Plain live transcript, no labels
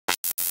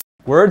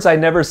Words I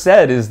Never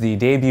Said is the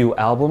debut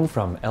album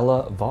from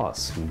Ella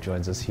Voss, who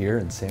joins us here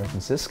in San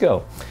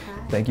Francisco.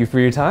 Hi. Thank you for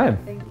your time.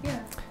 Thank you.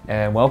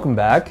 And welcome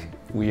back.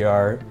 We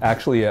are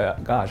actually,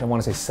 gosh, I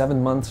want to say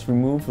 7 months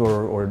removed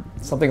or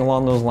something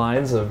along those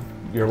lines of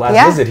your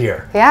last visit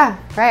here. Yeah,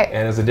 right.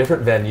 And it's a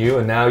different venue,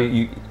 and now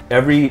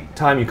every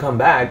time you come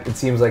back, it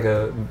seems like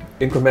a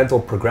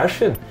incremental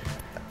progression.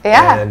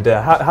 Yeah. And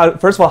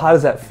first of all, how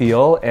does that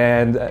feel?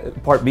 And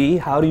part B,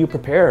 how do you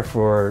prepare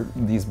for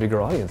these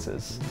bigger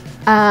audiences?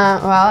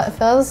 Well, it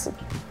feels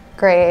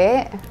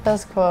great. It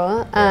feels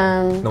cool.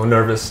 No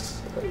nervousness,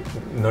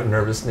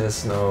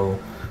 no.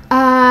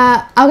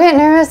 I'll get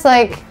nervous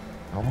like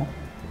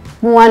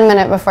 1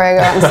 minute before I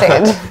go on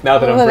stage. Now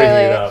that I'm bringing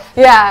it up.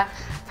 Yeah,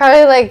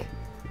 probably like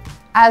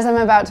as I'm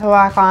about to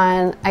walk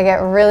on, I get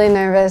really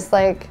nervous,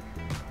 like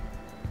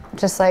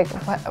just like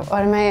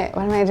what am I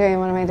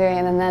doing?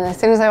 And then as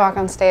soon as I walk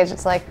on stage,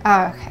 it's like,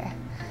 oh, okay,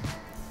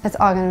 it's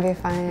all gonna be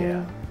fine.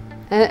 Yeah.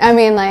 And I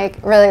mean, like,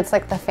 really, it's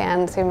like the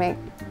fans who make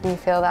me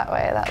feel that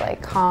way, that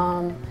like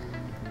calm.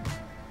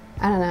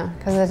 I don't know,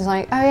 because it's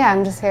like, oh yeah,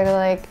 I'm just here to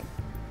like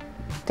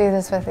do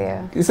this with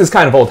you. This is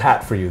kind of old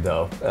hat for you,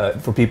 though.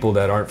 For people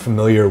that aren't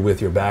familiar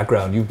with your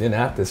background, you've been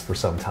at this for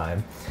some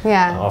time.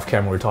 Yeah. Off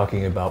camera, we're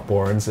talking about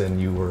Borns,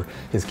 and you were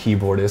his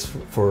keyboardist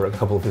for a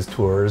couple of his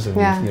tours, and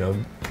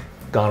you've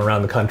gone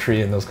around the country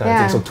and those kind of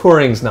things. So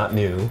touring's not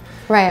new.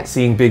 Right.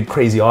 Seeing big,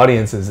 crazy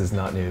audiences is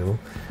not new.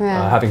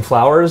 Yeah. Having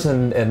flowers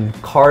and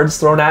cards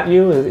thrown at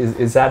you,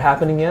 is that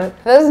happening yet?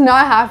 This is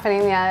not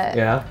happening yet.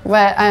 Yeah.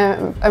 But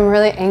I'm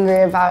really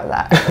angry about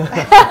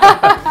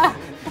that.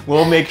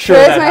 We'll make sure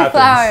Where's that my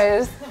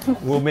happens.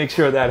 flowers? We'll make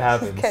sure that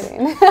happens. Just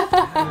kidding.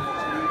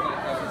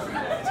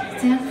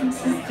 San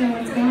Francisco,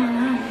 what's going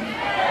on?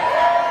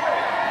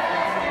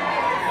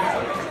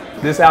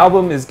 This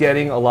album is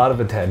getting a lot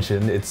of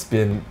attention. It's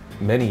been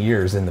many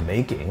years in the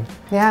making.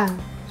 Yeah.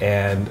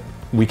 And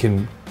we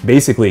can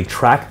basically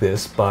track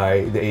this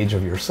by the age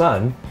of your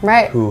son,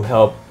 Right. who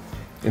helped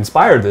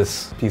inspire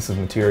this piece of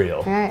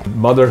material. Right.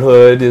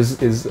 Motherhood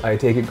is I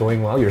take it,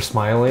 going well. You're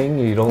smiling,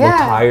 you don't look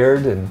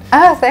tired. And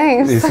oh,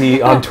 thanks. Is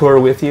he on tour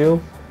with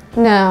you?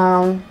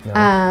 No.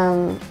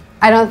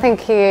 I don't think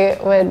he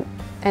would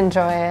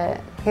enjoy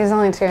it. He's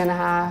only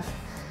 2.5.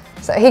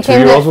 So he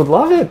came. 2-year-olds would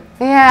love it.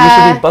 Yeah.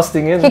 You should be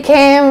busting in. He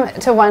came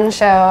to one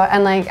show,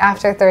 and like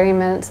after 30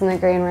 minutes in the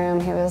green room,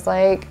 he was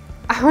like,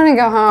 I want to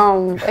go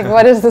home. Like,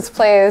 what is this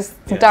place?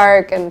 It's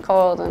dark and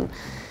cold, and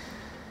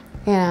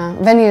you know,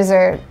 venues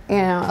are,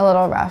 you know, a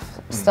little rough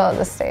still at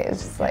this stage.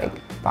 It's like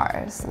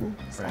bars and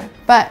stuff. Right.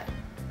 But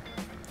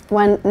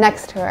when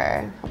next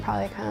tour, he'll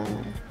probably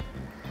come.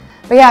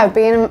 But yeah,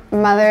 being a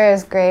mother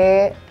is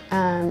great.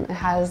 It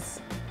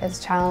has its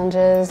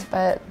challenges,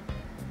 but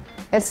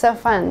it's so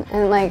fun.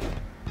 And like,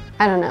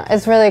 I don't know,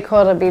 it's really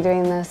cool to be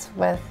doing this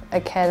with a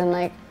kid, and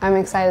like, I'm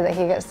excited that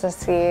he gets to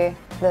see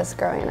this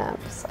growing up,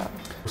 so.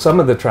 Some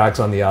of the tracks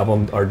on the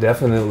album are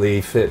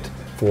definitely fit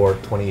for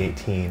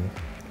 2018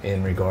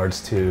 in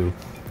regards to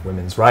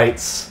women's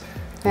rights.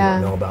 You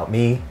Don't Know About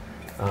Me,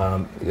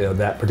 you know,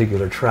 that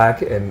particular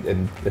track,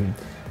 and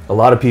a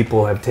lot of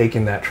people have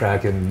taken that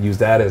track and used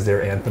that as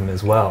their anthem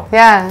as well.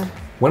 Yeah.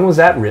 When was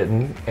that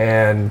written?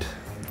 And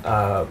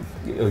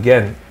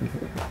again,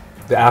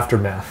 the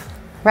aftermath.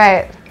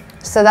 Right.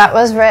 So that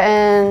was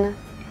written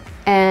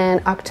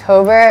in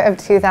October of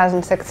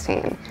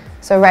 2016,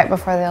 so right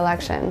before the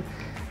election.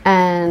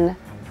 And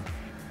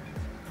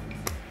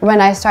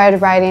when I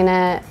started writing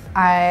it,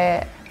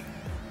 I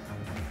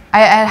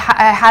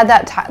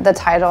had the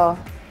title.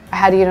 I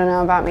had You Don't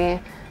Know About Me,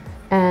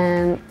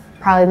 and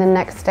probably the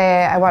next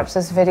day I watched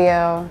this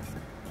video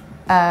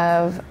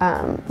of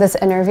this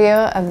interview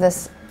of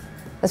this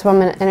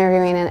woman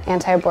interviewing an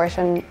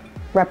anti-abortion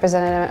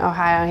representative in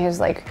Ohio, and he was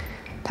like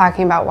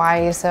talking about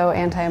why he's so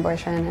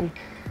anti-abortion,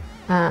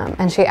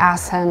 and she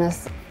asks him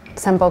this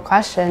simple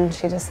question.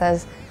 She just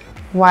says,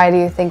 why do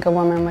you think a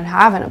woman would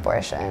have an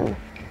abortion?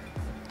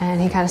 And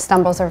he kind of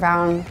stumbles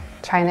around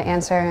trying to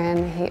answer,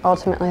 and he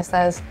ultimately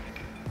says,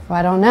 well,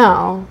 I don't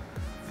know.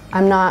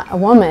 I'm not a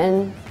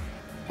woman.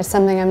 It's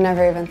something I've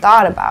never even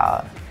thought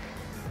about.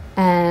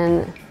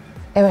 And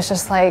it was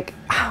just like,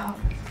 oh,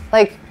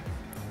 like,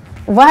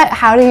 what?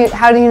 How do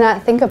you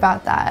not think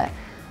about that?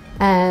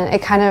 And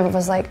it kind of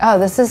was like, oh,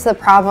 this is the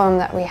problem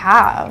that we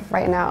have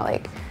right now.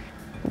 Like,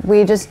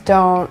 we just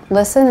don't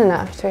listen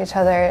enough to each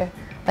other.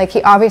 Like,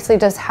 he obviously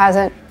just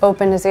hasn't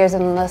opened his ears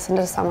and listened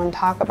to someone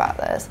talk about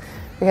this,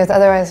 because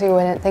otherwise he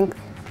wouldn't think,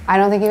 I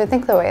don't think he would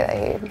think the way that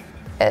he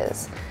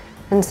is.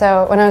 And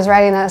so when I was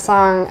writing that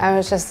song, I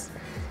was just,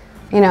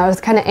 you know, I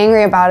was kind of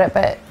angry about it,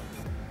 but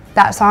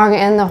that song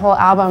and the whole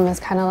album is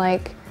kind of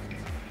like,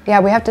 yeah,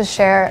 we have to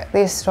share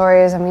these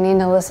stories, and we need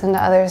to listen to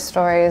other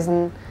stories,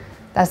 and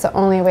that's the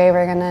only way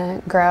we're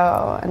gonna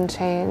grow and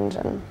change,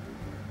 and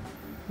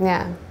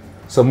yeah.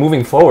 So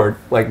moving forward,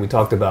 like we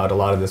talked about, a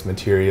lot of this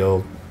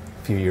material,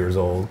 a few years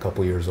old, a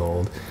couple years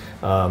old.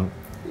 How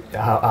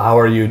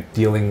are you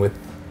dealing with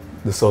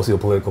the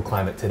socio-political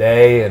climate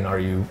today, and are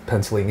you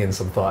penciling in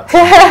some thoughts?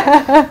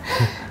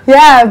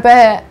 Yeah,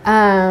 but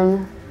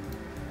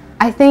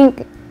I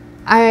think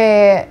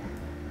I've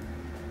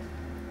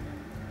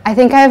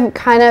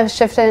kind of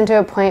shifted into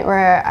a point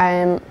where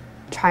I'm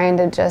trying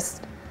to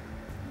just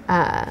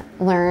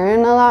learn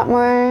a lot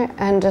more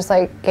and just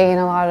like gain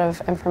a lot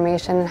of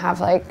information and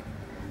have like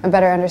a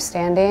better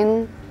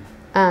understanding.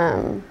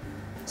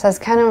 So that's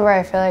kind of where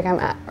I feel like I'm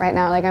at right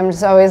now. Like I'm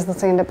just always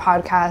listening to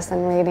podcasts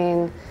and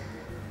reading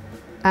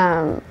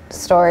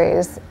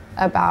stories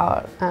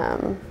about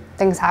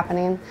things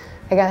happening,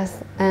 I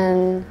guess.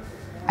 And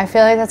I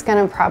feel like that's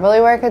gonna probably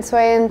work its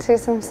way into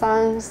some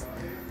songs,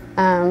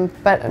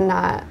 but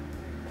not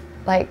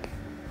like,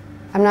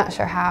 I'm not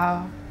sure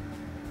how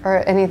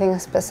or anything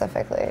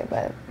specifically,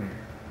 but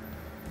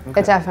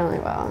it definitely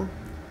will.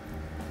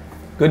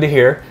 Good to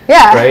hear.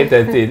 Yeah. Right?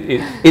 That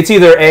it's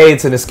either A,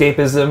 it's an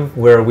escapism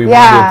where we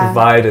want to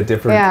provide a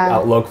different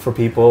outlook for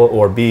people,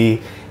 or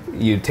B,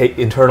 you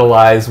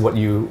internalize what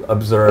you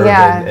observe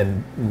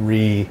and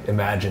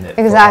reimagine it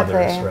for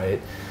others,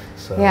 right?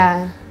 So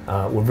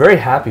we're very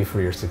happy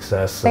for your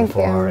success so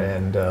far.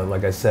 And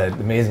like I said,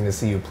 amazing to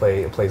see you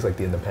play a place like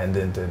the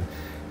Independent, and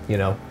you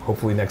know,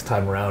 hopefully next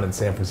time around in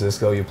San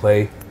Francisco you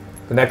play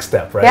the next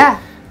step, right? Yeah.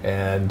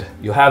 And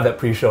you'll have that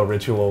pre-show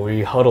ritual where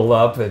you huddle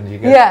up and you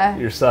get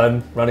your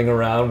son running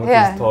around with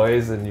his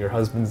toys and your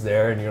husband's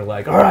there and you're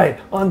like, all right,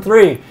 on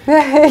 3.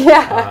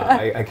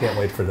 I can't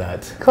wait for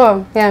that.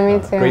 Cool. Yeah, me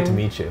too. Great to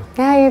meet you.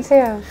 Yeah, you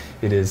too.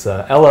 It is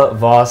Ella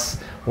Voss,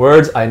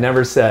 Words I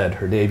Never Said,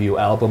 her debut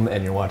album,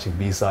 and you're watching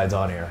B-Sides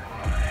on Air.